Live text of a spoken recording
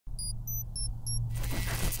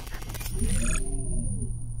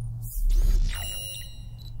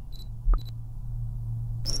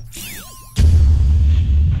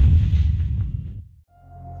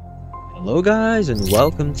Hello guys and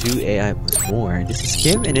welcome to AI Plus More. This is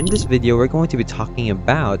Kim, and in this video we're going to be talking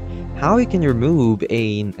about how you can remove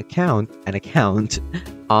an account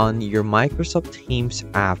on your Microsoft Teams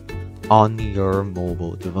app on your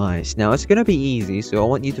mobile device. Now it's gonna be easy, so I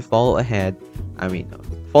want you to follow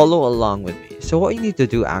along with me. So what you need to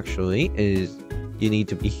do actually is you need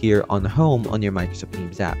to be here on home on your Microsoft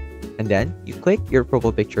Teams app, and then you click your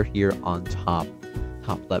profile picture here on top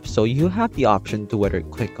left. So you have the option to whether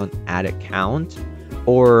click on add account,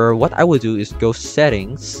 or what I would do is go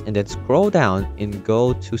settings and then scroll down and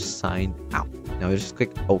go to sign out. Now just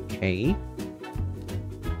click OK,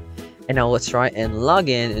 and now let's try and log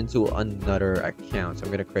in into another account. So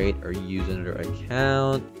I'm gonna create or use another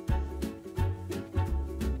account.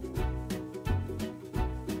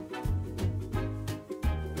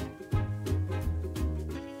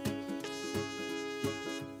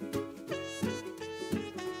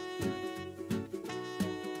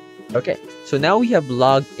 Okay, so now we have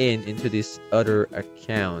logged in into this other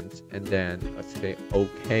account, and then let's say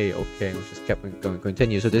okay, we just kept on going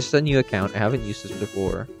continue. So this is a new account. I haven't used this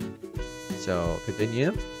before, so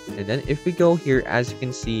continue. And then if we go here, as you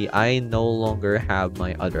can see, I no longer have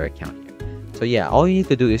my other account here. So yeah, all you need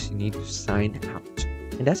to do is you need to sign out,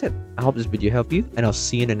 and that's it. I hope this video helped you, and I'll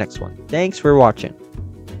see you in the next one. Thanks for watching.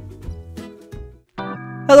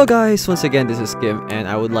 Hello guys, once again this is Kim, and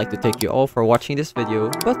I would like to thank you all for watching this video,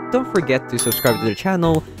 but don't forget to subscribe to the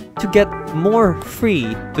channel to get more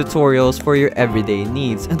free tutorials for your everyday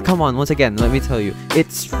needs. And come on, once again, let me tell you,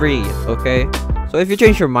 it's free, okay? So if you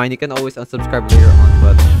change your mind, you can always unsubscribe later on,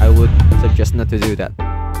 but I would suggest not to do that.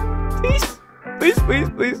 Please.